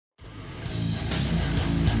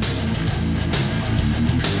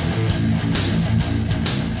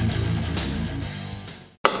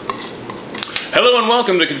Hello and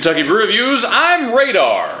welcome to Kentucky Brew Reviews. I'm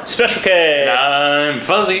Radar. Special K. And I'm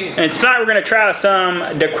Fuzzy. And tonight we're going to try some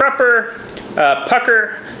DeKuyper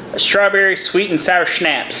Pucker Strawberry Sweet and Sour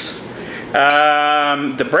Schnapps.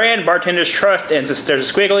 The brand Bartenders Trust, and there's a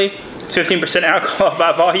squiggly. It's 15% alcohol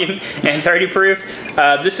by volume and 30 proof.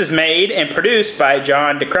 This is made and produced by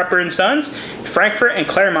John DeKuyper and Sons, Frankfort and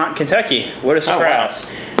Claremont, Kentucky. What a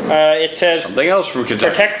surprise. Oh, wow. It says, something else from Kentucky.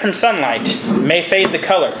 Protect from sunlight. May fade the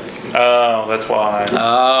color. Oh, that's why.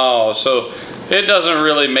 Oh, so it doesn't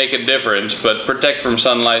really make a difference, but protect from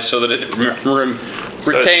sunlight so that it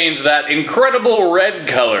retains that incredible red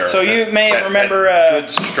color. So you may remember... good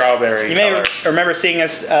strawberry You may remember seeing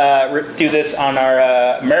us do this on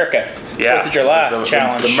our America 4th of July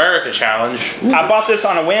challenge. The America challenge. I bought this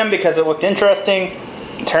on a whim because it looked interesting.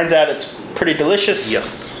 It turns out it's pretty delicious.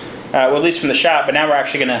 Yes. Well, at least from the shop, but now we're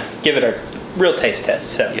actually going to give it a real taste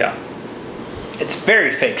test. So yeah. It's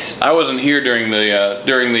very fakes. I wasn't here during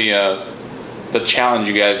the challenge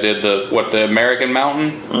you guys did. The American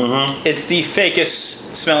Mountain. Mm-hmm. It's the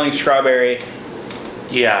fakest smelling strawberry.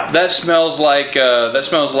 Yeah. That smells like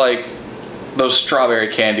those strawberry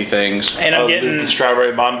candy things. And I'm getting the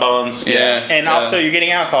strawberry bonbons. Yeah. And also you're getting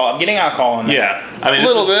alcohol. I'm getting alcohol in there. Yeah. I mean, a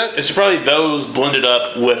little bit. It's probably those blended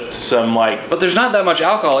up with some like. But there's not that much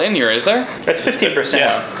alcohol in here, is there? That's 15%.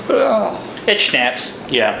 Yeah. Oh. It's schnapps.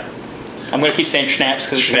 Yeah. I'm going to keep saying schnapps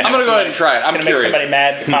because Schnapps. I'm gonna go ahead and try it. I'm going to make curious. somebody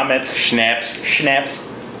mad in the comments. Schnapps. Schnapps.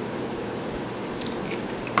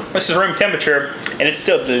 This is room temperature, and it's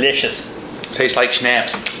still delicious. Tastes like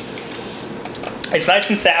schnapps. It's nice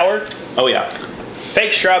and sour. Oh yeah.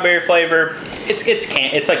 Fake strawberry flavor. It's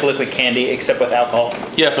like liquid candy except with alcohol.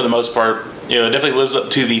 Yeah, for the most part. You know, it definitely lives up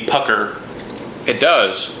to the pucker. It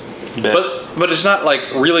does. But it's not like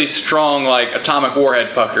really strong like Atomic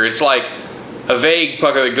Warhead pucker. It's like a vague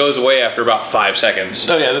pucker that goes away after about 5 seconds.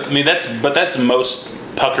 Oh yeah, I mean that's most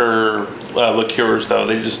pucker liqueurs though.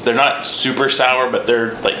 They're not super sour, but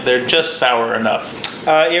they're just sour enough.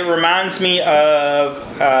 It reminds me of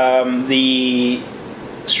the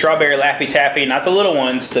strawberry Laffy Taffy, not the little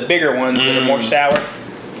ones, the bigger ones that are more sour.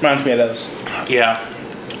 Reminds me of those. Yeah.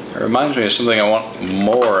 It reminds me of something I want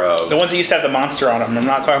more of. The ones that used to have the monster on them. I'm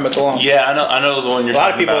not talking about the long. Yeah, I know the one you're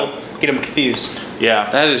talking about. A lot of people get them confused. Yeah.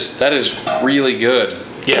 That is really good.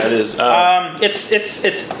 Yeah, it is. It's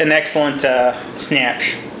an excellent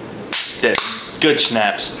snaps. Good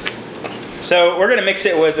schnapps. So we're gonna mix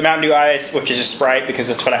it with the Mountain Dew Ice, which is a Sprite because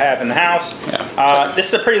that's what I have in the house. Yeah. This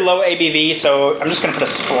is a pretty low ABV, so I'm just gonna put a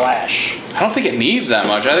splash. I don't think it needs that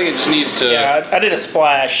much. I think it just needs to. Yeah, I did a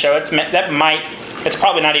splash, so it's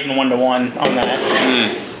probably not even 1-to-1 on that.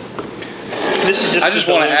 This is just. I just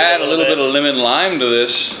want to add a little bit of lemon lime to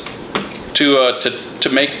this to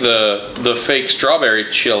make the fake strawberry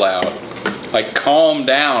chill out, like calm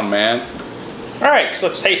down, man. All right, so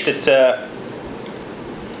let's taste it.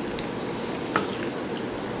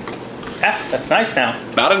 That's nice now.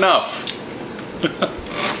 Not enough.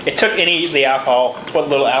 It took any of the alcohol, what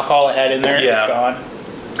little alcohol it had in there. Yeah.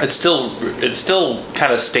 It's gone. It's still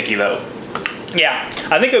kind of sticky though. Yeah,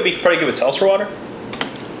 I think it would be pretty good with seltzer water.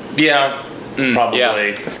 Yeah, probably. yeah.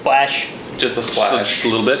 A splash. Just a splash. Just a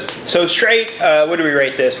little bit. So straight, what do we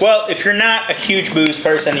rate this? Well, if you're not a huge booze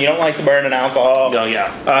person, you don't like the burn and alcohol. Oh yeah.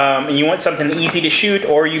 And you want something easy to shoot,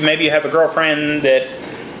 or maybe you have a girlfriend that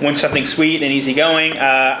wants something sweet and easygoing,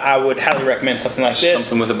 I would highly recommend something like this.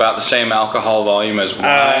 Something with about the same alcohol volume as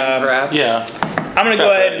wine, perhaps. Yeah. I'm gonna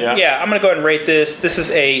go ahead. Yeah, I'm gonna go ahead and rate this. This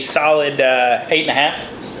is a solid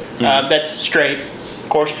 8.5. That's straight, of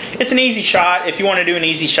course. It's an easy shot. If you want to do an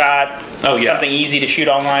easy shot, something easy to shoot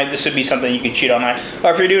all night, this would be something you could shoot all night. Or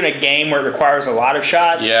if you're doing a game where it requires a lot of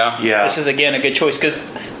shots, this is again a good choice because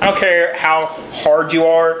I don't care how hard you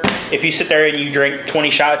are. If you sit there and you drink 20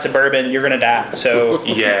 shots of bourbon, you're gonna die. So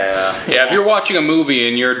yeah. If you're watching a movie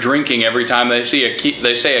and you're drinking every time they say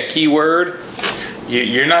a keyword,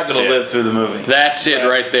 you're not gonna live through the movie. That's it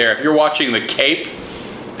right there. If you're watching The Cape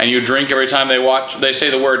and you drink every time they say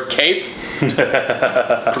the word cape,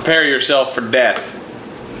 prepare yourself for death.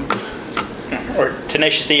 Or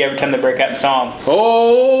Tenacious D every time they break out in song.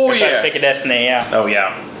 Oh or yeah. Pick a Destiny, yeah. Oh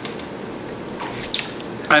yeah.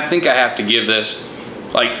 I think I have to give this,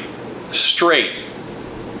 like, straight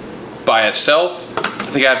by itself. I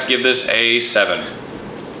think I have to give this a 7.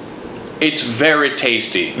 It's very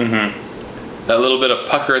tasty. Mm-hmm. That little bit of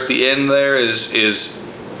pucker at the end there is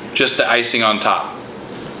just the icing on top.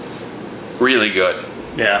 Really good.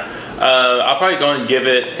 Yeah. I'll probably go and give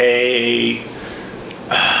it a.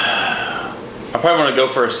 I probably want to go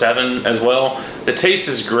for a 7 as well. The taste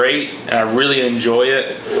is great, and I really enjoy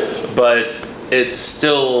it, but it's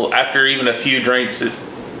still, after even a few drinks,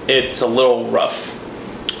 it's a little rough.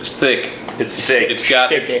 It's thick. It's thick.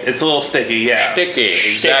 It's a little sticky. Yeah. Sticky.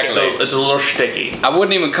 Exactly. So it's a little sticky. I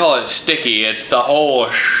wouldn't even call it sticky. It's the whole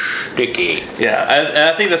sticky. Yeah, and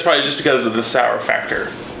I think that's probably just because of the sour factor.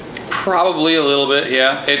 Probably a little bit.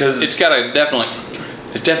 Yeah. It's got a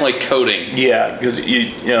It's definitely coating. Yeah, because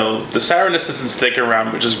you know the sourness doesn't stick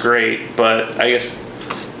around, which is great. But I guess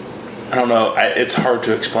I don't know. It's hard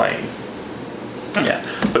to explain. Yeah,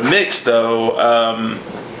 but mixed though,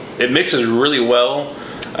 it mixes really well.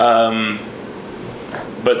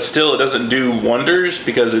 But still, it doesn't do wonders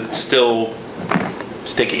because it's still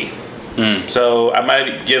sticky. So I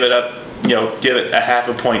might give it up. Give it a half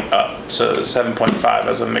a point up. So 7.5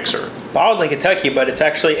 as a mixer. Bottled in Kentucky, but it's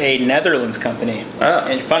actually a Netherlands company. Oh.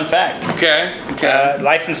 And fun fact. Okay.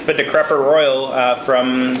 Licensed by DeKuyper Royal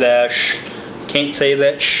from the can't say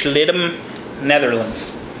that Schlittem,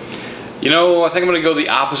 Netherlands. I think I'm going to go the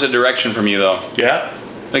opposite direction from you, though. Yeah?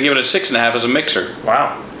 I'm going to give it a 6.5 as a mixer.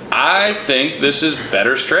 Wow. I think this is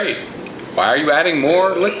better straight. Why are you adding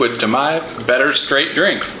more liquid to my better straight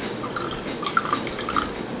drink?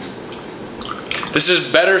 This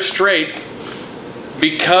is better straight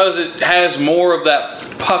because it has more of that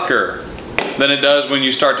pucker than it does when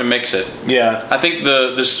you start to mix it. Yeah. I think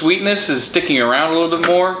the sweetness is sticking around a little bit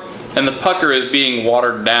more, and the pucker is being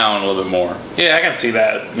watered down a little bit more. Yeah, I can see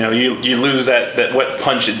that. You lose that wet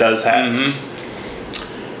punch it does have.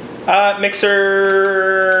 Mixer.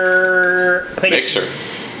 I think it's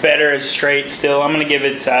better as straight still. I'm going to give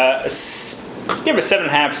it a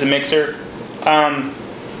 7.5 as a mixer.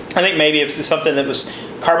 I think maybe if it's something that was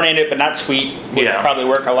carbonated but not sweet would probably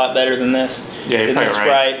work a lot better than this. Yeah, you're probably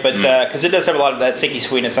right. But because it does have a lot of that sticky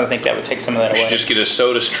sweetness, I think that would take some of that away. We should just get a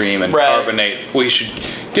soda stream and carbonate. We should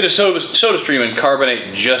get a soda stream and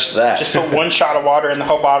carbonate just that. Just put one shot of water in the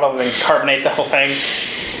whole bottle and then carbonate the whole thing.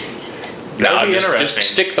 No, just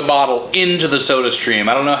stick the bottle into the soda stream.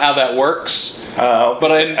 I don't know how that works.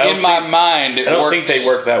 But in my mind, it works. I don't think they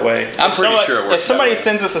work that way. I'm pretty sure it works. If somebody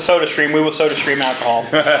sends us a soda stream, we will soda stream alcohol.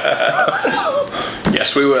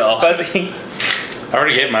 Yes, we will. Fuzzy. I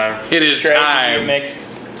already gave mine. It is time. Mixed.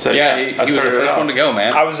 So, he was the first one to go,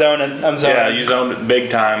 man. I was zoning. I'm zoning. Yeah, you zoned it big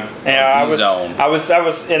time. Yeah, I was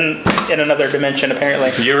in another dimension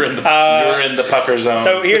apparently. You were in the pucker zone.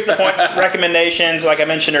 So here's the point. Recommendations, like I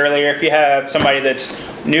mentioned earlier, if you have somebody that's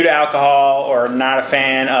new to alcohol or not a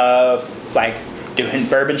fan of like doing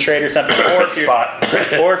bourbon straight or something,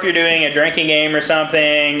 or if you're doing a drinking game or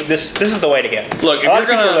something, this is the way to go. Look, if a lot you're of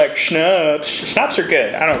people gonna are like schnapps are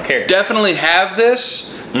good. I don't care. Definitely have this.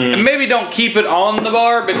 And maybe don't keep it on the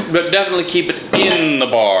bar, but definitely keep it in the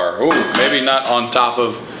bar. Ooh, maybe not on top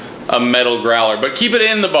of a metal growler, but keep it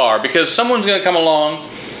in the bar because someone's going to come along.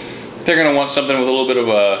 They're going to want something with a little bit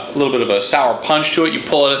of a sour punch to it. You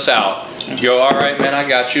pull us out. You go, all right, man, I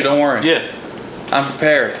got you. Don't worry. Yeah, I'm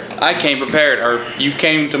prepared. I came prepared, or you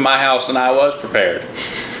came to my house and I was prepared.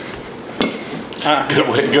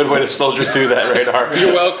 Good way to soldier through that, Radar.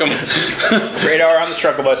 You're welcome. Radar on the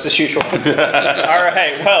struggle bus as usual. All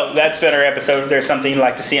right, well, that's been our episode. If there's something you'd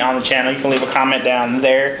like to see on the channel, you can leave a comment down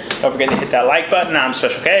there. Don't forget to hit that like button. I'm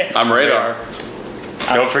Special K. I'm Radar.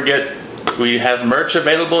 Don't forget, we have merch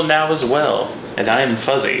available now as well. And I am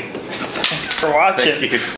Fuzzy. Thanks for watching. Thank you.